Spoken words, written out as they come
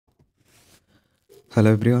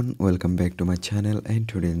Hello everyone, welcome back to my channel, and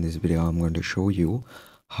today in this video I'm going to show you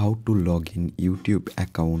how to log in YouTube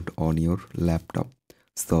account on your laptop.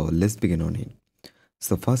 So let's begin on it.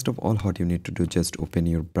 So first of all, what you need to do, just open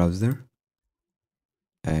your browser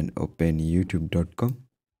and open youtube.com,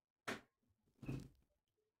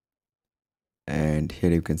 and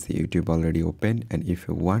here you can see YouTube already open. And if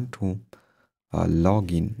you want to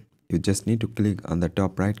log in, you just need to click on the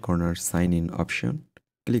top right corner sign in option.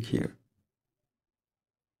 Click here,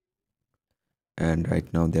 and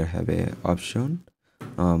right now there have a option.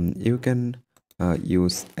 You can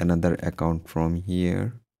use another account from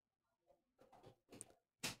here,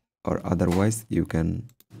 or otherwise you can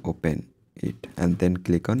open it and then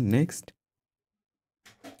click on next,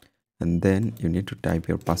 and then you need to type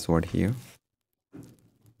your password here,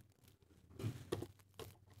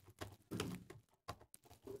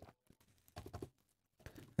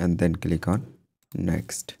 and then click on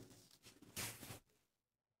next.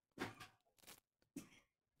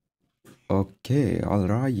 Okay, all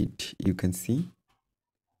right, you can see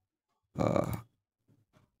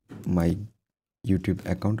my YouTube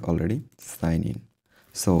account already sign in.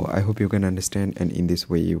 So I hope you can understand, and in this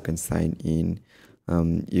way you can sign in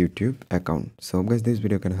YouTube account. So guys, this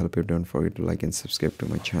video can help you. Don't forget to like and subscribe to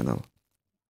my channel.